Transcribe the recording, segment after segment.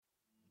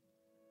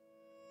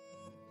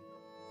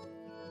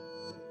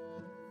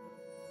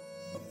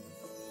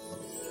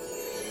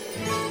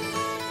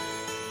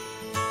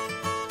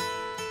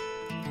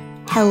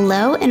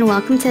Hello and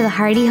welcome to the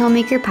Hearty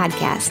Homemaker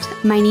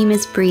Podcast. My name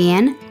is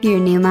Brianne,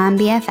 your new mom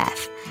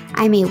BFF.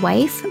 I'm a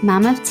wife,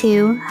 mom of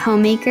two,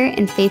 homemaker,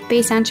 and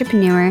faith-based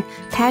entrepreneur,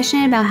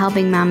 passionate about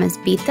helping mamas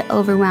beat the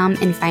overwhelm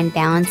and find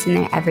balance in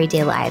their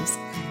everyday lives.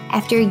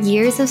 After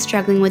years of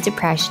struggling with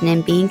depression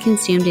and being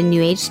consumed in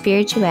New Age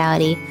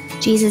spirituality,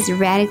 Jesus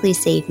radically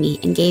saved me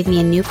and gave me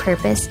a new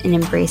purpose in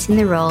embracing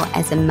the role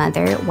as a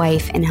mother,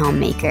 wife, and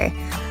homemaker.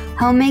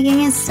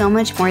 Homemaking is so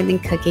much more than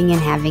cooking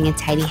and having a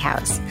tidy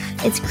house.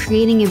 It's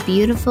creating a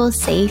beautiful,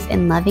 safe,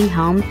 and loving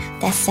home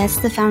that sets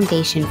the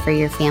foundation for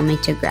your family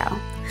to grow.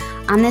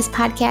 On this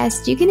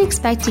podcast, you can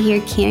expect to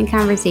hear candid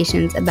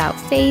conversations about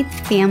faith,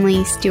 family,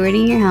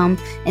 stewarding your home,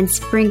 and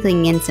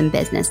sprinkling in some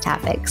business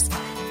topics.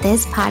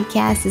 This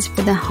podcast is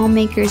for the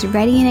homemakers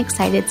ready and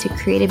excited to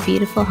create a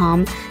beautiful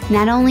home,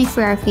 not only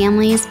for our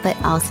families,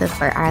 but also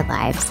for our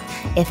lives.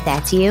 If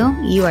that's you,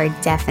 you are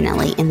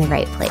definitely in the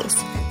right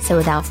place. So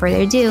without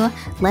further ado,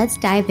 let's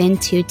dive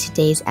into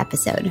today's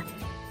episode.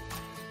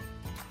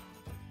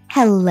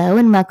 Hello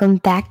and welcome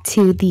back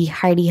to the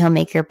Hearty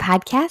Homemaker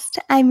Podcast.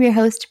 I'm your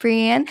host,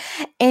 Brianne,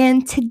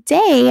 and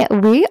today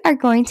we are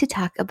going to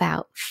talk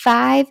about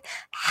 5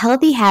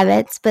 healthy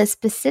habits, but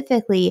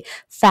specifically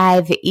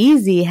 5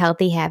 easy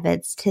healthy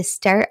habits to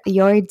start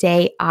your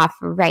day off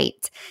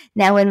right.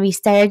 Now, when we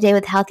start our day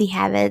with healthy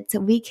habits,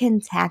 we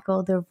can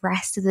tackle the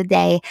rest of the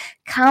day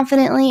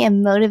confidently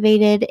and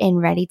motivated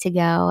and ready to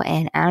go.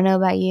 And I don't know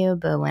about you,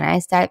 but when I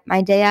start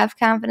my day off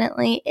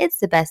confidently, it's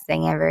the best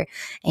thing ever.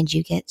 And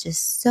you get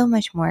just so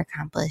much more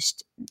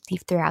accomplished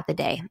throughout the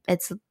day.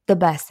 It's the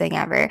best thing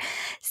ever.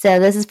 So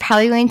this is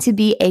probably going to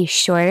be a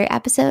shorter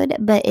episode,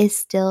 but it's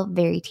still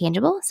very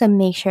tangible. So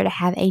make sure to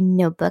have a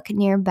notebook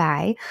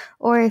nearby,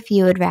 or if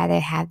you would rather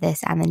have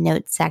this on the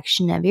notes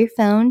section of your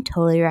phone,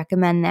 totally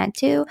recommend that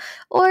too.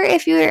 Or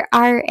if you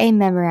are a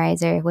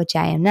memorizer, which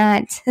I am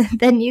not,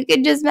 then you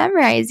can just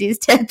memorize these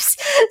tips.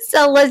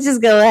 So let's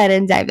just go ahead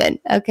and dive in.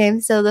 Okay,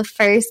 so the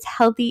first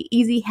healthy,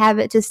 easy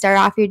habit to start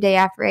off your day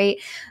off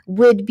right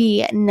would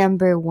be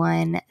number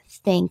 1,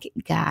 thank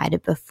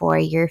God before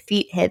your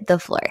feet hit the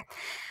floor.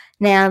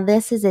 Now,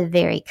 this is a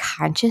very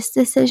conscious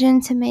decision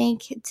to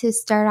make to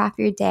start off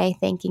your day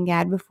thanking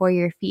God before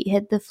your feet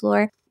hit the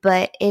floor,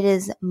 but it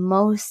is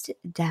most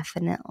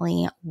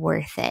definitely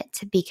worth it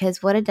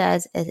because what it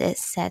does is it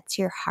sets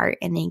your heart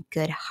in a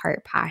good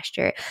heart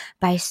posture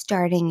by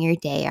starting your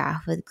day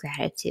off with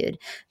gratitude,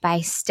 by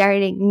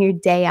starting your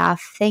day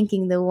off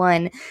thanking the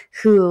one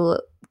who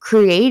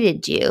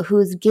created you,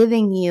 who's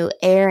giving you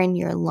air in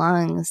your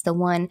lungs, the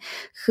one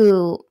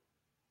who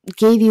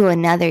gave you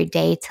another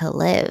day to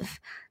live.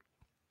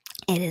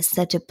 It is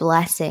such a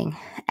blessing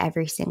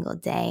every single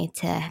day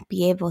to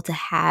be able to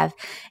have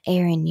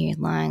air in your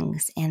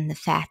lungs and the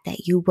fact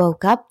that you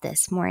woke up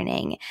this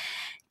morning.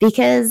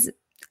 Because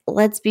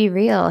let's be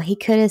real, he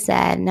could have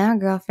said, no,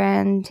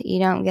 girlfriend, you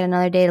don't get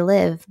another day to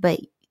live, but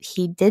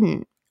he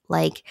didn't.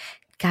 Like,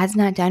 God's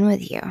not done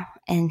with you,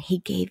 and he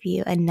gave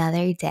you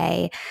another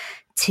day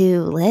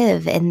to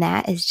live, and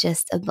that is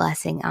just a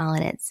blessing all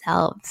in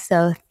itself.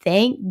 So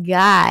thank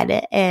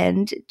God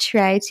and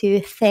try to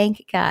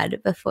thank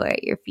God before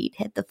your feet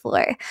hit the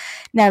floor.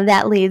 Now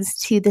that leads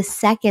to the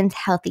second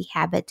healthy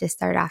habit to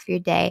start off your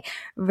day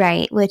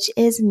right, which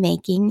is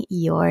making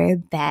your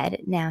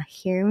bed. Now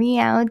hear me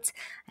out.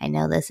 I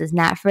know this is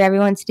not for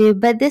everyone to do,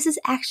 but this is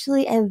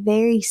actually a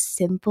very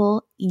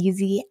simple,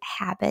 easy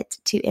habit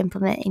to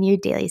implement in your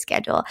daily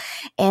schedule.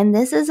 And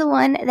this is the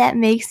one that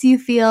makes you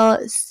feel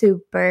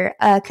super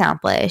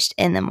accomplished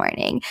in the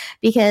morning,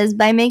 because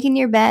by making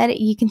your bed,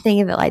 you can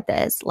think of it like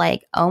this,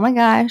 like, oh my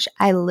gosh,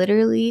 I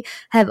literally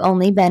have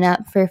only been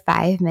up for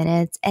 5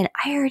 minutes and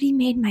I already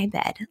made my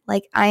bed.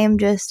 Like, I am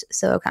just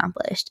so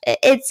accomplished.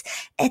 It's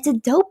a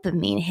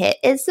dopamine hit.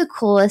 It's the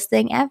coolest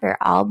thing ever,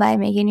 all by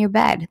making your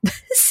bed.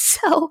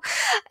 So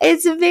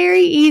it's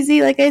very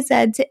easy, like I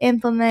said, to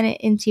implement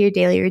it into your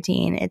daily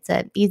routine. It's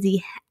an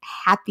easy,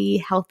 happy,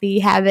 healthy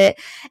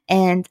habit,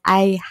 and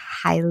I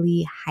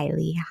highly,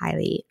 highly,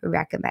 highly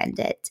recommend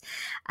it.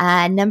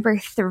 Number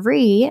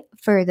 3,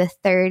 for the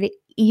third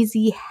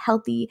easy,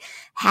 healthy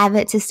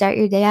habit to start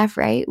your day off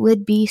right,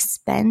 would be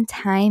spend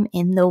time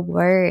in the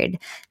Word.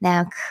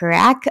 Now,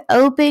 crack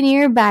open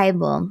your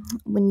Bible.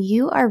 When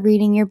you are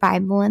reading your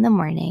Bible in the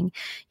morning,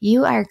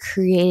 you are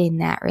creating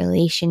that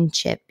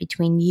relationship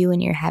between you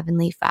and your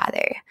Heavenly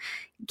Father.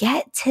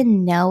 Get to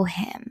know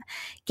him.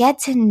 Get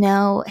to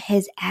know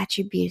his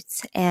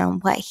attributes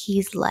and what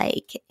he's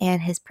like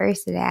and his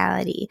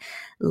personality.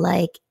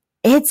 Like,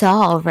 it's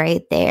all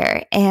right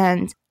there.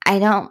 And I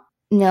don't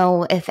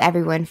know if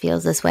everyone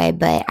feels this way,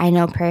 but I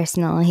know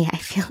personally, I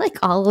feel like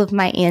all of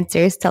my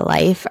answers to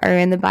life are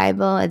in the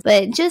Bible.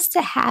 But just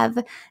to have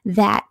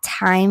that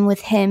time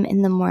with him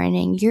in the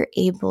morning, you're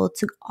able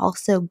to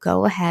also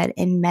go ahead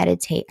and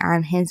meditate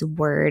on his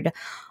word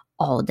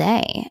all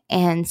day.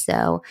 And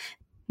so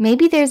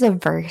Maybe there's a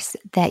verse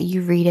that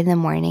you read in the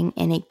morning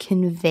and it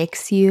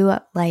convicts you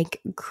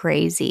like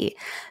crazy.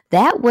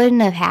 That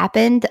wouldn't have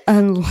happened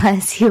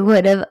unless you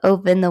would have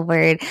opened the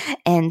Word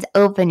and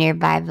open your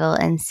Bible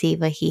and see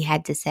what He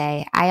had to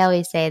say. I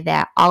always say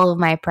that all of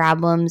my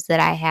problems that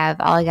I have,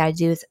 all I got to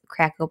do is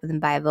crack open the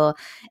Bible,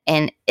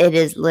 and it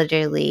is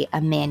literally a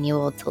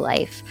manual to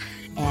life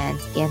and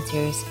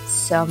answers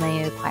so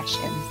many of the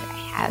questions that I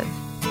have.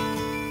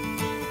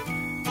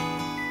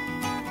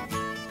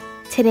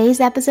 Today's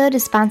episode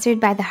is sponsored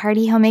by the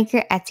Hearty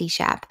Homemaker Etsy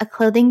shop, a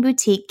clothing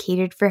boutique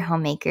catered for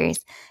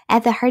homemakers.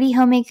 At the Hearty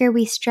Homemaker,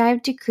 we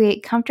strive to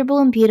create comfortable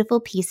and beautiful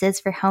pieces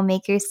for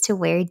homemakers to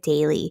wear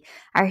daily.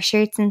 Our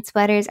shirts and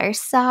sweaters are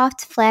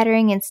soft,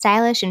 flattering, and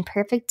stylish and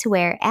perfect to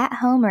wear at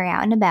home or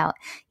out and about.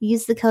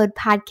 Use the code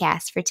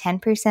PODCAST for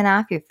 10%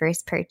 off your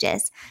first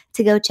purchase.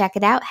 To go check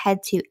it out,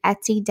 head to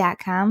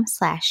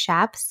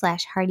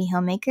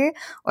etsy.com/shop/heartyhomemaker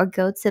or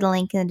go to the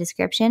link in the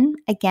description.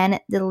 Again,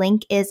 the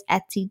link is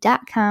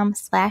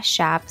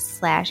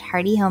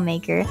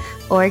etsy.com/shop/heartyhomemaker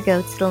or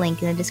go to the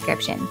link in the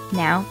description.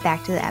 Now,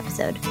 back to the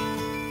episode.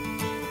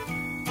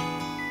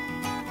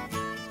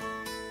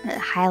 I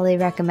highly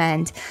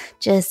recommend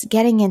just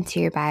getting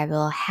into your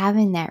Bible,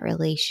 having that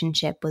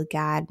relationship with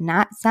God.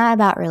 It's not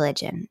about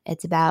religion.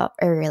 It's about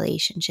a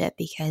relationship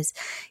because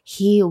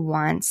He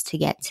wants to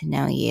get to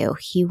know you.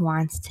 He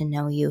wants to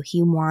know you.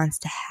 He wants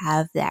to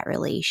have that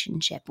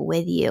relationship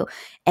with you.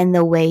 And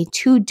the way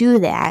to do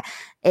that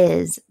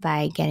is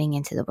by getting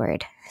into the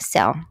Word.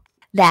 So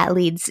that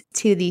leads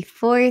to the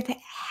fourth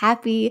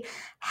healthy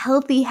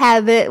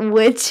habit,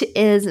 which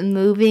is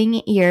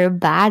moving your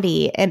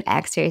body and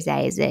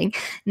exercising.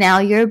 Now,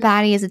 your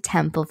body is a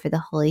temple for the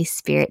Holy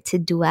Spirit to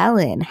dwell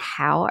in.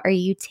 How are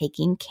you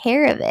taking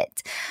care of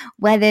it?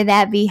 Whether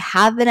that be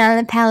hopping on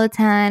the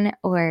Peloton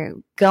or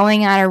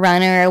going on a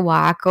run or a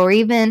walk, or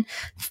even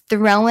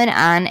throwing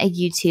on a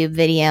YouTube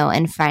video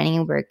and finding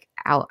a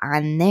workout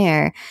on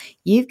there,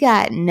 you've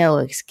got no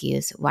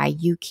excuse why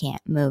you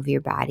can't move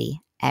your body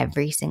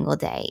every single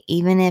day,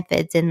 even if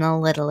it's in the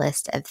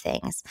littlest of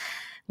things.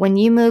 When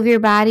you move your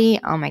body,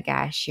 oh my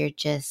gosh, you're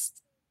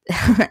just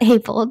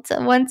able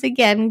to once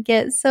again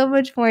get so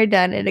much more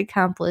done and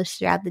accomplished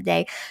throughout the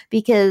day,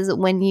 because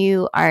when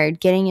you are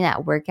getting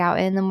that workout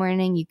in the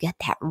morning, you get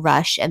that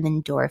rush of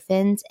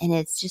endorphins, and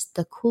it's just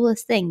the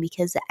coolest thing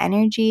because the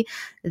energy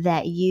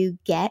that you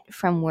get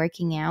from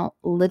working out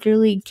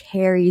literally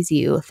carries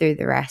you through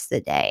the rest of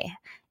the day.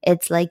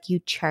 It's like you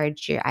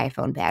charged your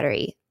iPhone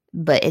battery,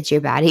 but it's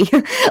your body.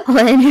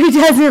 And who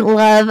doesn't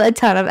love a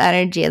ton of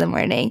energy in the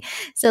morning?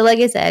 So like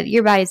I said,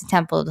 your body's a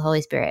temple of the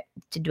Holy Spirit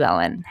to dwell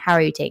in. How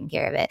are you taking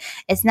care of it?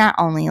 It's not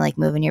only like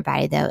moving your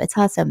body though, it's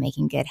also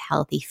making good,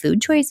 healthy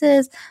food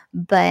choices.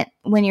 But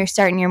when you're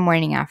starting your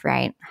morning off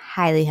right,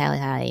 highly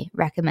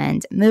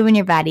recommend moving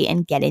your body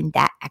and getting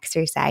that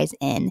exercise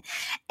in.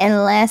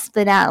 And last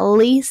but not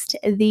least,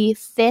 the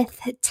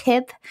fifth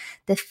tip,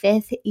 the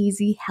fifth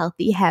easy,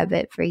 healthy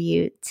habit for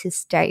you to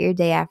start your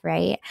day off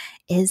right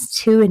is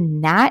to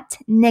not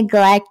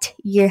neglect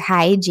your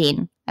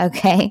hygiene.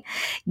 Okay,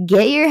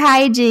 get your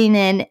hygiene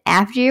in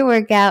after your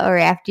workout or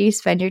after you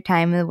spend your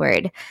time in the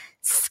Word.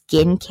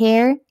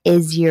 Skincare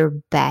is your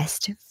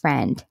best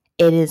friend.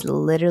 It is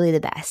literally the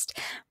best.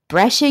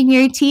 Brushing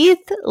your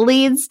teeth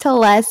leads to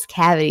less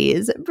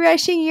cavities.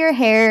 Brushing your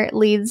hair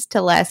leads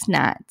to less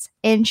knots.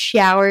 And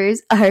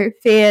showers are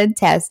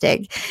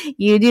fantastic.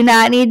 You do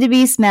not need to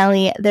be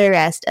smelly the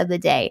rest of the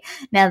day.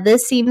 Now,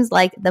 this seems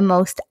like the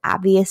most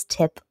obvious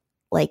tip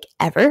like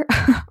ever,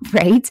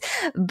 right?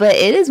 But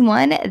it is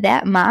one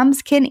that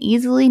moms can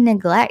easily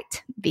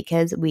neglect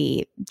because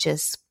we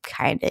just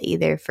kind of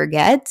either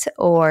forget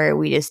or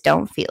we just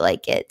don't feel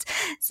like it.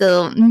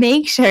 So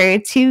make sure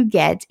to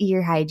get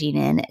your hygiene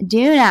in.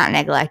 Do not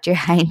neglect your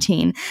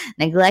hygiene.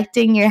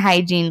 Neglecting your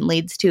hygiene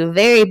leads to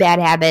very bad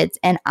habits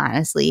and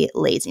honestly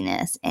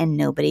laziness, and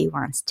nobody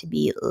wants to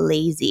be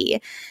lazy.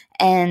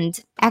 And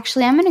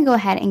actually, I'm going to go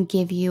ahead and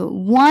give you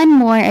one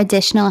more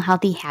additional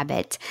healthy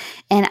habit.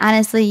 And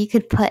honestly, you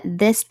could put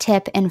this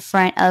tip in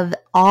front of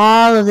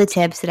all of the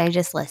tips that I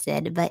just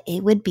listed, but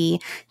it would be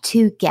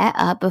to get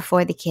up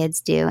before the kids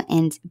do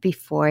and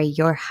before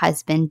your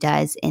husband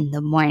does in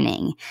the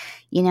morning.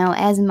 You know,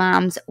 as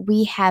moms,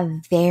 we have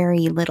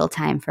very little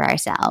time for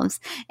ourselves.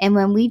 And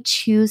when we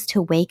choose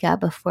to wake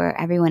up before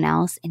everyone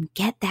else and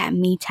get that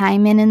me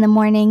time in the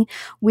morning,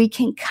 we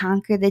can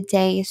conquer the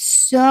day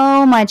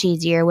so much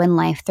easier when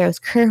life throws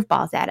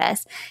curveballs at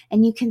us.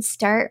 And you can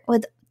start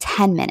with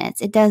 10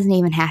 minutes. It doesn't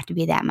even have to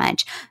be that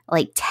much,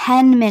 like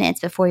 10 minutes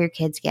before your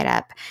kids get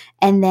up,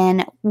 and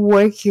then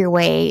work your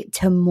way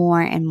to more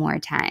and more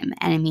time.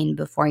 And I mean,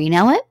 before you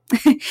know it,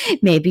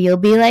 maybe you'll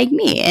be like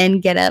me and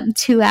get up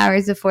 2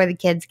 hours before the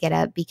kids get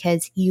up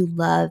because you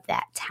love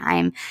that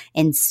time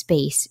and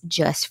space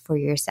just for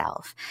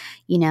yourself.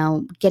 You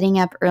know, getting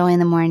up early in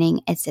the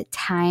morning, it's a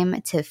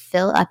time to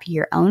fill up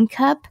your own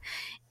cup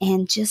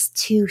and just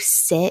to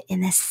sit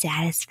in the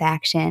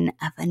satisfaction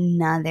of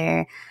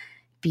another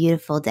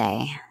beautiful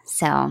day.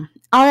 So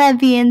all that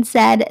being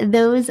said,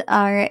 those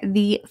are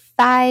the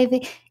 5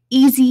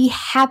 easy,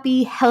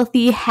 happy,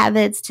 healthy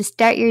habits to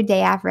start your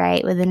day off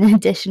right with an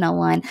additional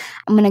one.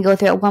 I'm going to go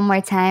through it one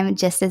more time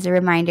just as a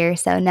reminder.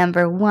 So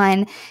number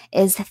 1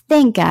 is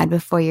thank God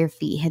before your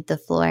feet hit the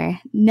floor.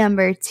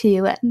 Number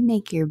 2,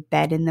 make your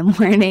bed in the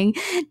morning.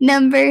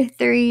 Number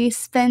 3,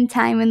 spend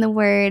time in the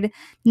Word.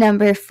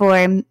 Number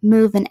 4,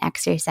 move and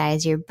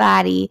exercise your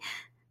body.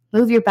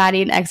 Move your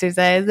body and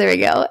exercise. There we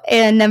go.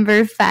 And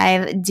number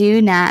 5,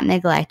 do not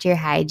neglect your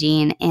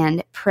hygiene.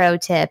 And pro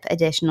tip,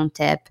 additional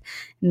tip,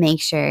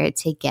 make sure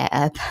to get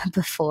up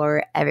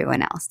before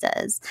everyone else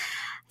does.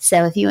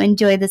 So if you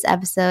enjoyed this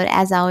episode,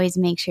 as always,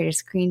 make sure to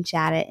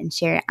screenshot it and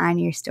share it on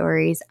your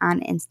stories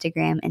on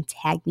Instagram and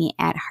tag me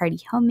at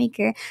Hearty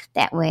Homemaker.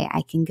 That way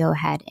I can go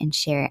ahead and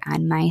share it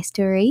on my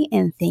story.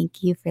 And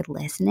thank you for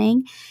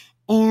listening.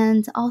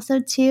 And also,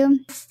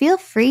 too, feel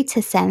free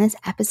to send this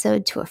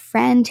episode to a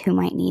friend who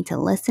might need to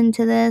listen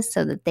to this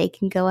so that they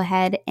can go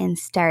ahead and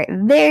start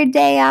their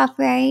day off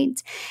right.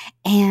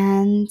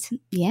 And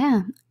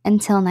yeah,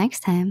 until next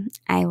time,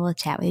 I will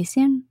chat with you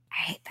soon.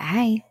 All right,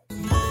 bye.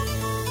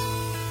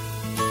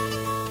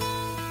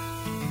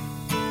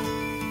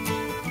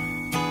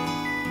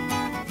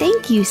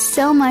 Thank you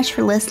so much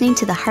for listening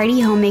to the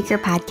Hearty Homemaker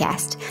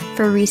podcast.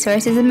 For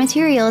resources and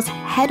materials,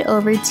 head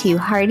over to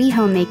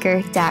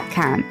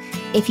heartyhomemaker.com.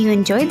 If you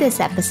enjoyed this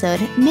episode,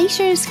 make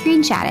sure to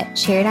screenshot it,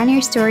 share it on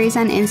your stories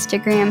on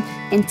Instagram,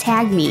 and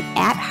tag me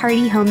at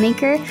Hearty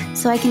Homemaker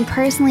so I can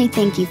personally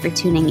thank you for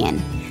tuning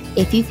in.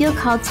 If you feel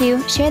called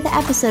to, share the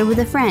episode with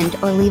a friend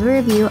or leave a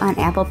review on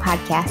Apple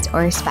Podcasts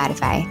or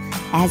Spotify.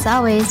 As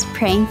always,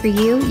 praying for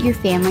you, your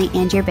family,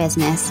 and your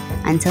business.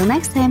 Until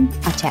next time,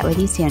 I'll chat with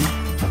you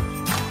soon.